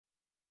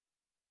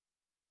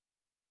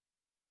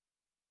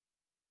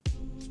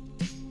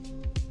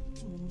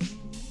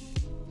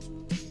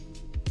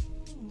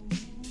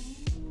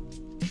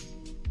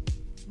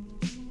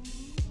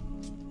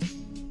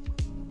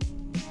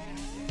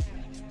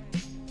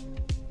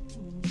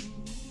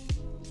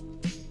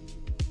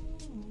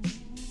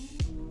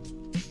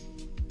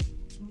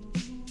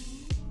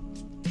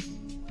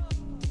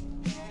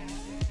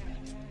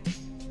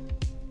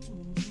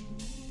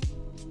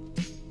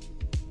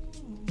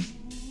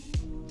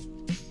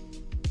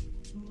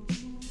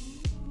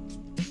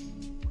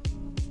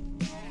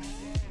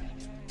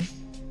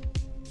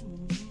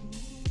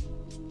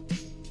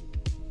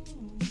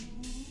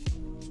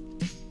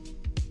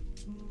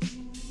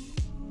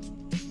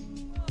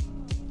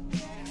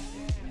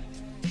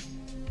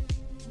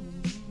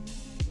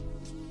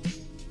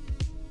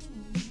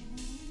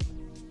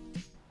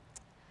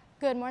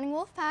Good morning,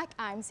 Wolfpack.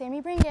 I'm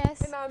Sammy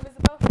Bringus. And I'm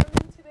Isabel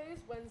Herman. Today is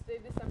Wednesday,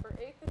 December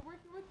 8th, and we're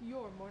here with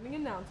your morning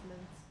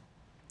announcements.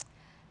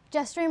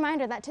 Just a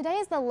reminder that today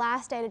is the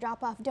last day to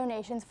drop off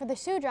donations for the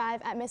shoe drive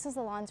at Mrs.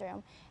 Lalonde's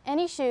room.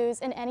 Any shoes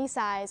in any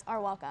size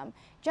are welcome.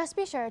 Just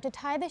be sure to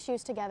tie the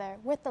shoes together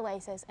with the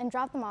laces and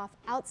drop them off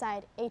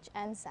outside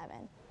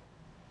HN7.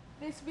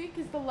 This week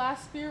is the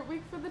last Spirit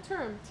Week for the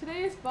term.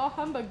 Today is Bah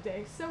Humbug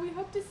Day, so we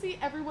hope to see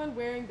everyone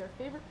wearing their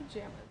favorite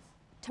pajamas.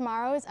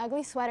 Tomorrow is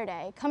Ugly Sweater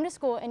Day. Come to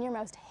school in your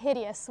most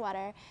hideous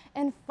sweater.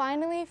 And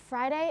finally,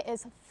 Friday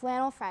is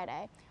Flannel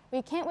Friday.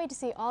 We can't wait to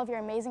see all of your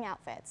amazing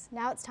outfits.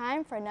 Now it's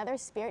time for another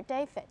Spirit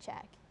Day Fit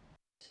Check.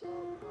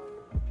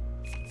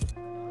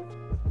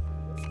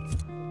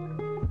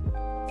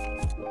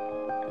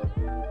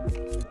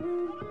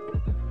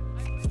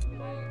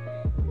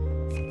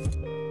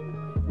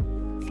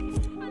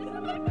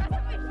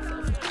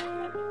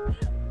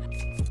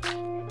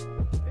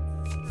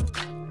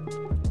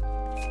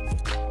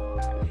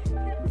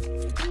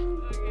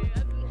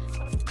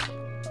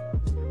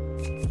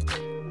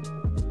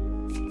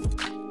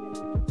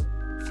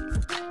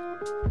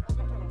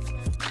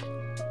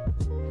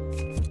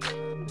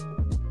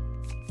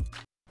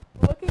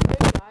 Looking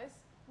good, guys.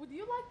 Would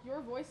you like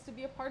your voice to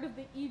be a part of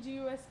the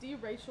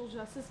EGUSD Racial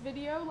Justice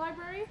Video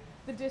Library?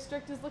 The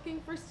district is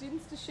looking for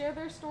students to share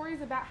their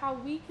stories about how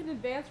we can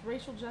advance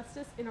racial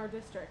justice in our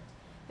district.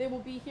 They will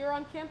be here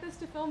on campus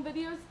to film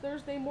videos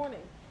Thursday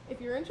morning.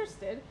 If you're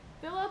interested,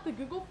 fill out the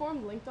Google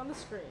form linked on the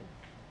screen.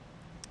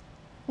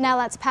 Now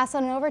let's pass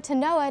on over to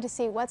Noah to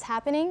see what's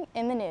happening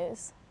in the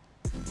news.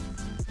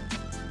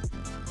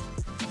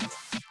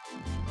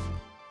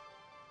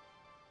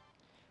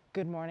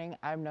 Good morning,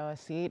 I'm Noah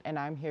Seed, and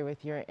I'm here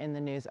with your In the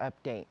News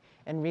update.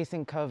 In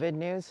recent COVID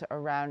news,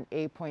 around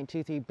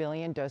 8.23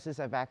 billion doses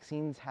of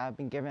vaccines have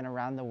been given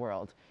around the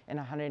world in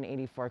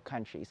 184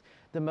 countries.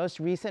 The most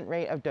recent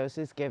rate of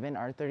doses given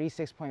are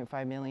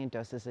 36.5 million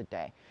doses a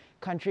day.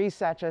 Countries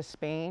such as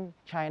Spain,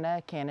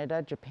 China,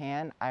 Canada,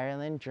 Japan,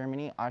 Ireland,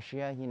 Germany,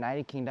 Austria,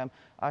 United Kingdom,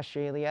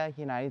 Australia,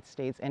 United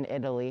States, and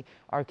Italy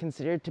are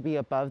considered to be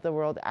above the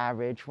world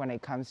average when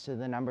it comes to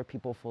the number of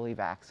people fully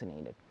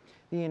vaccinated.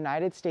 The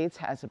United States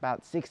has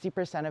about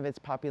 60% of its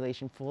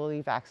population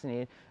fully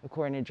vaccinated,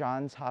 according to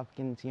Johns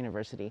Hopkins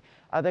University.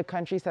 Other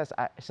countries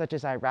such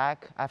as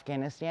Iraq,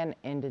 Afghanistan,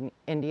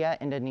 India,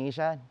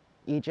 Indonesia,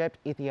 Egypt,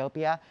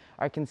 Ethiopia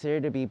are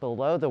considered to be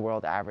below the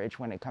world average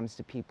when it comes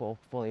to people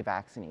fully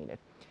vaccinated.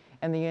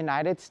 In the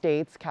United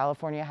States,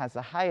 California has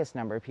the highest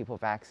number of people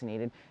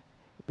vaccinated,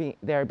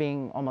 there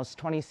being almost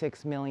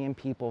 26 million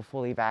people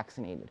fully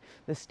vaccinated.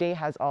 The state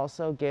has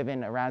also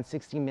given around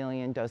 60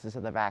 million doses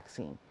of the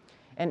vaccine.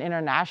 In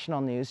international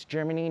news,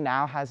 Germany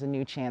now has a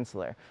new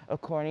chancellor.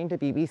 According to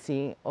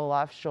BBC,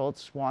 Olaf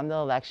Scholz won the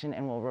election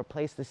and will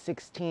replace the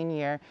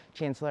 16-year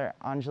Chancellor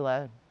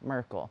Angela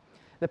Merkel.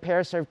 The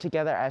pair served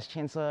together as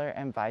chancellor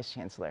and vice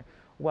chancellor.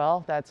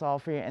 Well, that's all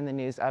for your In the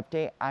News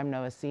update. I'm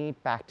Noah Seed.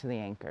 Back to the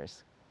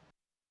anchors.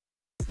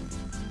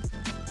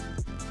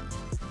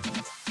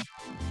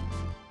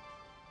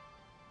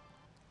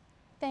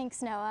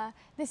 Thanks, Noah.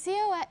 The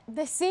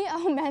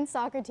CO men's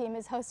soccer team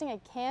is hosting a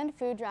canned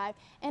food drive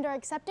and are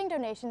accepting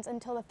donations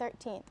until the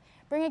 13th.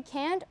 Bring a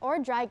canned or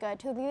dry good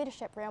to the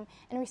leadership room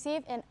and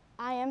receive an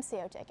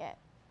IMCO ticket.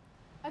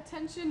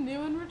 Attention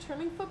new and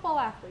returning football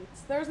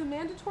athletes. There's a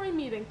mandatory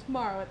meeting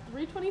tomorrow at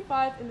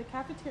 3:25 in the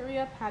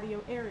cafeteria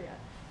patio area.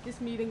 This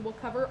meeting will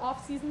cover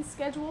off-season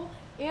schedule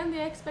and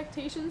the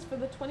expectations for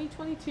the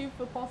 2022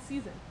 football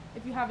season.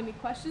 If you have any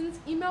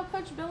questions, email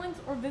Coach Billings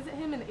or visit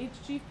him in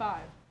HG5.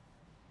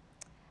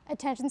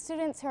 Attention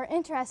students who are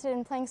interested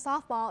in playing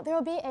softball, there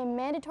will be a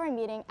mandatory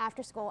meeting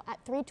after school at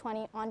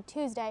 3:20 on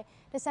Tuesday,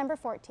 December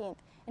 14th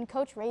in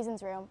Coach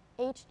Raisin's room,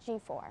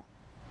 HG4.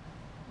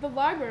 The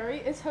library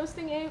is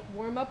hosting a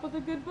Warm Up with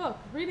a Good Book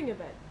reading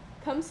event.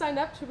 Come sign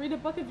up to read a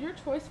book of your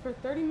choice for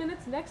 30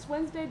 minutes next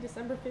Wednesday,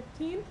 December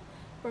 15th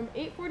from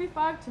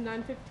 8:45 to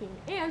 9:15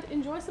 and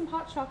enjoy some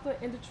hot chocolate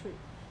and a treat.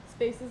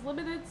 Space is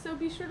limited, so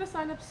be sure to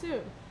sign up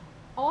soon.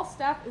 All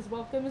staff is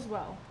welcome as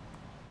well.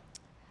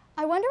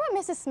 I wonder what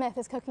Mrs. Smith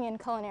is cooking in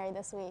culinary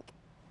this week.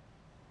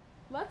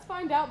 Let's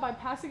find out by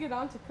passing it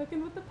on to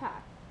Cookin' with the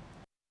Pack.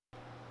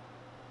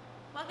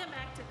 Welcome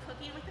back to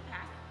Cooking with the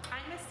Pack.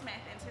 I'm Miss Smith,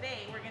 and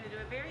today we're going to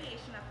do a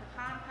variation of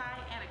pecan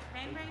pie and a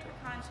cranberry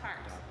pecan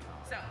tart.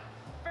 So,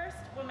 first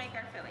we'll make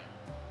our filling.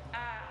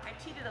 I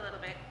cheated a little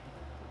bit.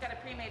 We've got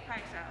a pre-made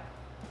pie shell.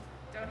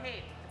 Don't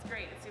hate, it's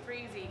great, it's super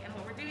easy, and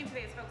what we're doing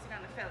today is focusing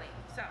on the filling.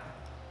 So,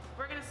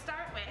 we're going to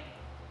start with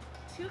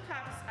 2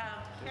 cups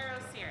of Caro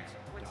syrup,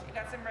 which you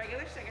got some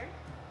regular sugar.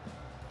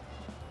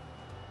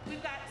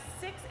 We've got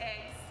 6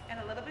 eggs and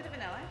a little bit of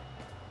vanilla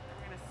that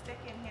we're gonna stick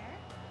in here.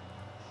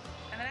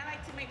 And then I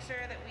like to make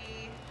sure that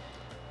we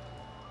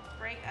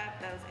break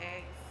up those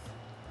eggs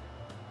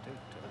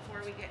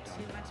before we get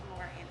too much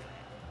more into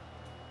it.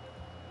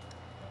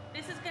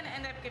 This is gonna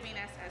end up giving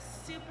us a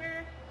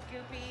super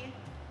goopy,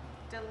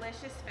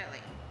 delicious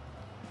filling.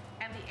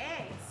 And the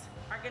eggs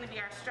are going to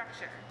be our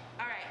structure.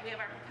 All right, we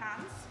have our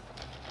pecans,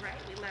 right?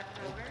 We left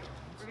over.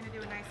 We're going to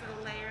do a nice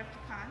little layer of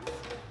pecans.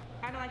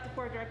 I don't like to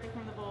pour directly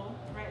from the bowl,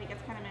 right? It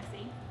gets kind of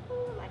messy.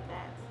 Ooh, like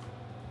that.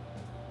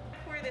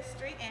 Pour this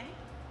straight in.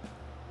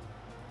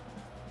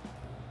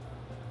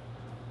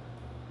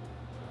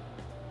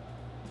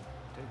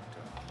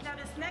 Now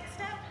this next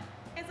step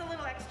is a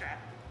little extra,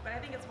 but I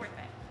think it's worth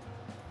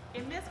it.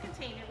 In this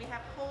container, we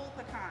have whole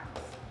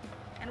pecans,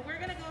 and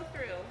we're gonna go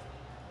through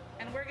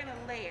and we're gonna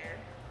layer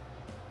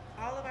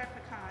all of our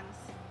pecans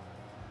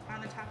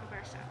on the top of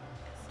our shell.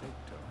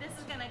 This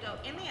is gonna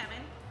go in the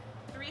oven,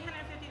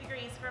 350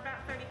 degrees for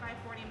about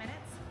 35-40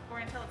 minutes, or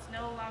until it's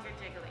no longer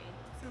jiggly.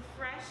 Some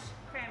fresh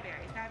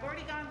cranberries. Now I've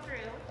already gone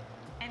through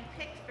and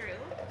picked through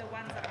the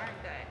ones that aren't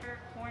good.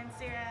 Corn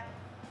syrup,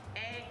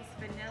 eggs,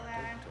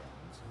 vanilla,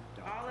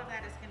 all of that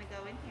is gonna go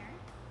in here.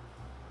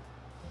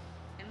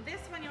 And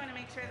this one you wanna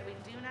make sure that we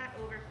do not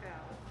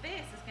overfill.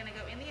 This is gonna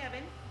go in the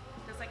oven,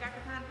 just like our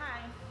pecan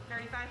pie,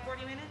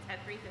 35-40 minutes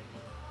at 350.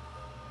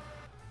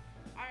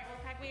 All right,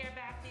 Wolfpack, we are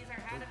back. These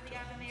are out of the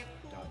oven. They have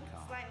cooled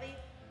slightly.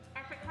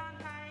 Our pecan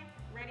pie,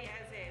 ready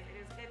as is.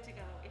 It is good to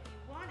go. If you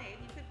wanted,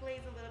 you could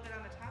glaze a little bit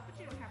on the top, but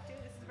you don't have to.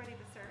 This is ready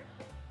to serve.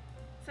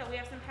 So we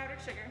have some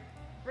powdered sugar.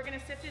 We're gonna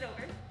sift it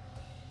over.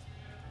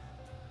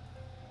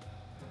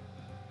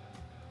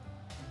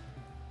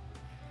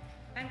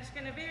 I'm just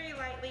gonna very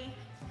lightly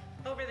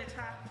over the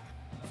top.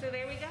 So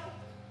there we go.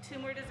 2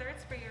 more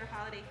desserts for your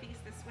holiday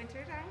feast this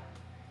winter time.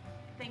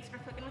 Thanks for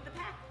cooking with the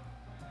pack.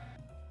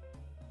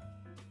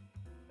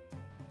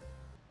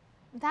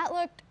 That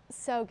looked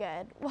so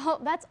good.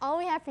 Well, that's all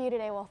we have for you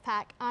today,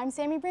 Wolfpack. I'm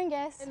Sammy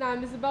Bringus. And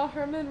I'm Isabel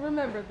Herman.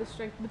 Remember, the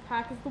strength of the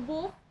pack is the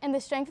wolf. And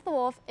the strength of the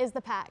wolf is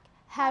the pack.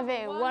 Have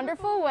a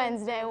wonderful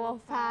Wednesday,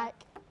 Wolfpack.